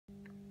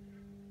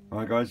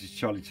Hi guys, it's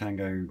Charlie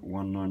Tango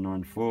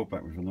 1994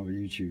 back with another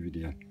YouTube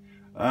video.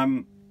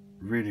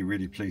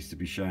 Really pleased to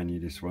be showing you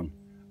this one.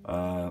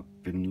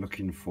 Been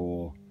looking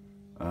for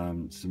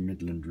some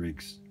Midland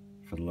rigs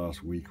for the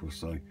last week or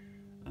so,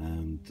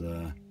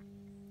 and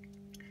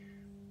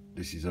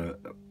this is a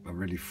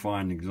really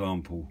fine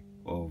example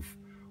of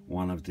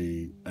one of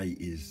the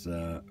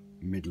 80s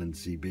Midland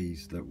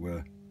CBs that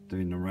were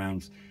doing the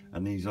rounds,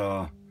 and these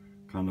are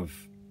kind of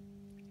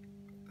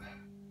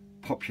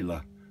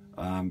popular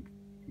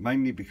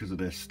mainly because of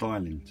their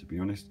styling, to be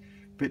honest.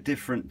 A bit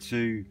different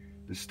to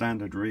the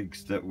standard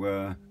rigs that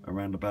were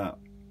around about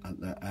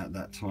at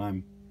that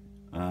time,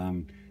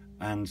 and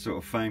sort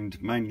of famed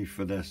mainly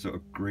for their sort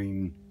of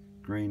green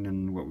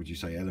and what would you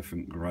say,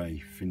 elephant grey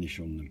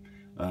finish on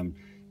them.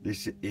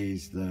 This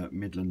is the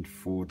Midland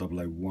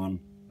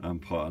 4001,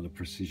 part of the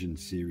Precision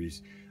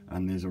series,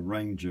 and there's a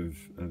range of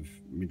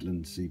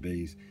Midland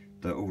CBs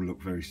that all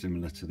look very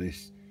similar to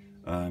this.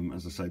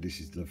 As I say, this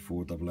is the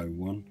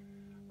 4001,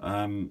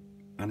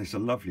 and it's a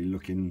lovely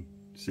looking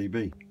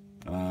CB.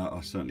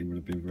 I certainly would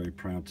have been very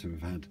proud to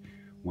have had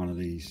one of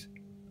these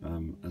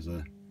as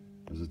a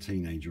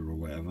teenager or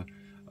whatever.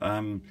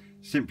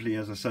 Simply,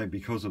 as I say,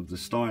 because of the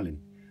styling.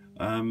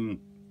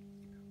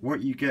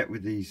 What you get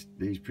with these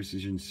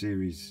Precision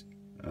series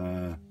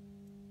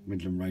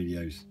Midland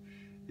radios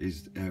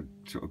is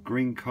sort of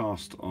green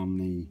cast on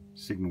the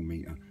signal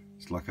meter.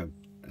 It's like a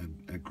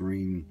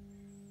green,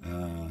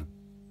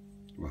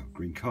 well,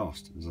 green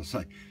cast, as I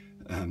say.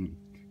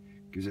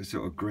 Gives it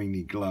sort of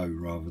greeny glow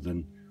rather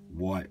than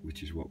white,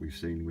 which is what we've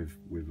seen with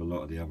a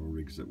lot of the other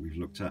rigs that we've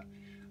looked at.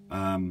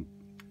 And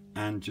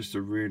just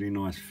a really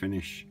nice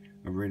finish,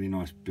 a really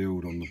nice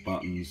build on the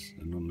buttons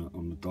and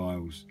on the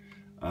dials.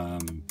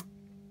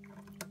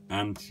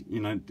 And you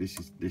know, this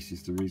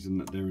is the reason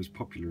that they're as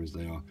popular as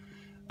they are.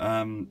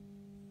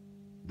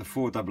 The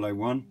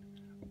 4001,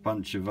 a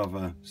bunch of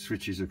other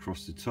switches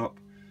across the top.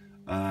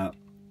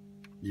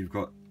 You've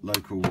got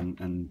local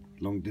and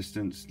long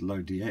distance,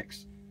 low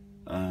DX.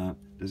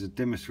 There's a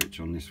dimmer switch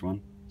on this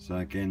one, so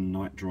again,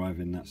 night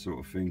driving, that sort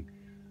of thing.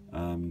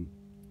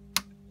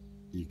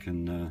 You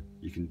can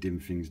dim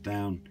things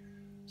down.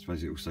 I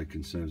suppose it also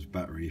conserves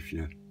battery if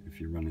you're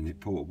running it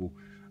portable.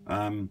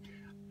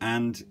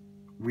 And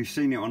we've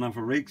seen it on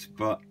other rigs,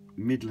 but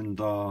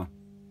Midland are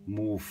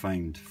more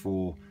famed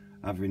for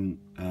having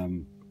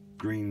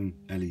green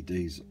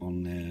LEDs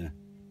on their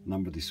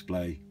number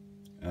display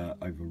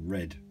over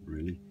red,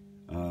 really.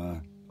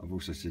 I've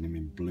also seen them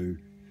in blue,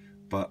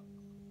 but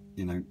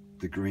you know,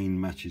 the green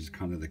matches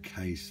kind of the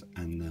case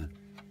and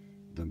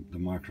the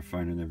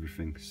microphone and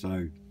everything.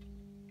 So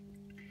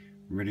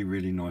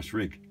really nice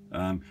rig.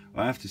 I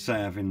have to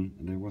say,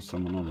 there was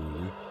someone on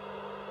earlier,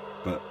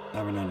 but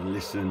having had a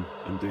listen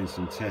and doing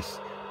some tests,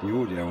 the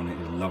audio on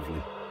it is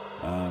lovely.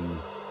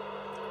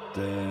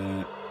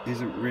 There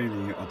isn't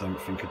really, I don't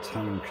think, a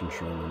tone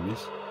control on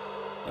this,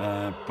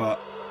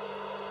 but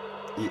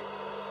it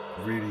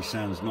really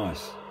sounds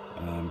nice.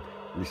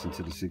 Listen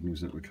to the signals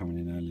that were coming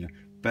in earlier,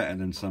 better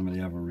than some of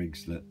the other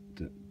rigs that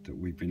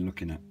we've been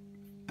looking at.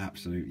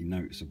 Absolutely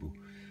noticeable.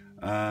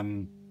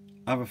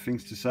 Other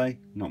things to say,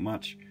 not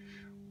much.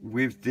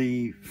 With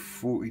the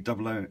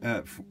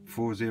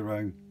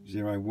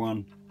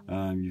 4001,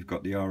 you've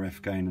got the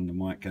RF gain and the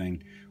mic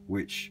gain,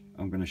 which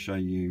I'm going to show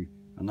you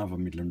another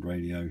Midland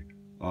radio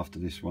after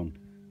this one,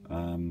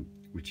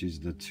 which is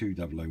the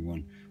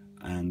 2001,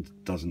 and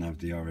doesn't have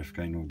the RF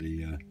gain or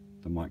the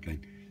mic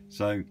gain.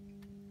 So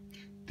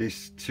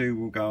this too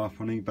will go up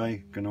on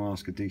eBay. Going to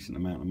ask a decent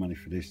amount of money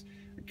for this,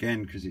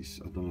 again, because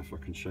it's, I don't know if I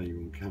can show you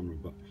on camera,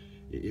 but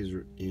it is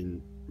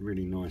in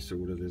really nice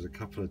order. There's a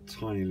couple of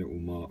tiny little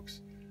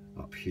marks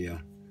up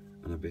here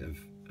and a bit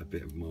of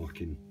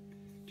marking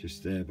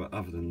just there, but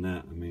other than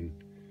that, I mean,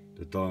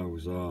 the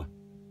dials are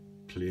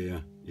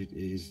clear. It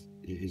is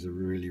a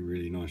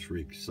really nice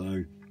rig.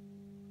 So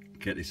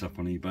get this up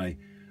on eBay.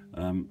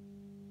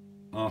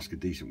 Ask a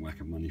decent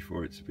whack of money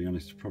for it, to be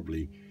honest,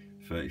 probably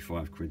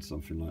 35 quid,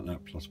 something like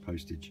that, plus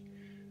postage,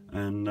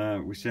 and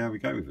we'll see how we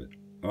go with it.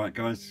 Alright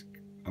guys,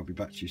 I'll be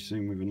back to you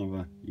soon with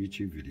another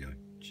YouTube video.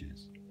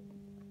 Cheers.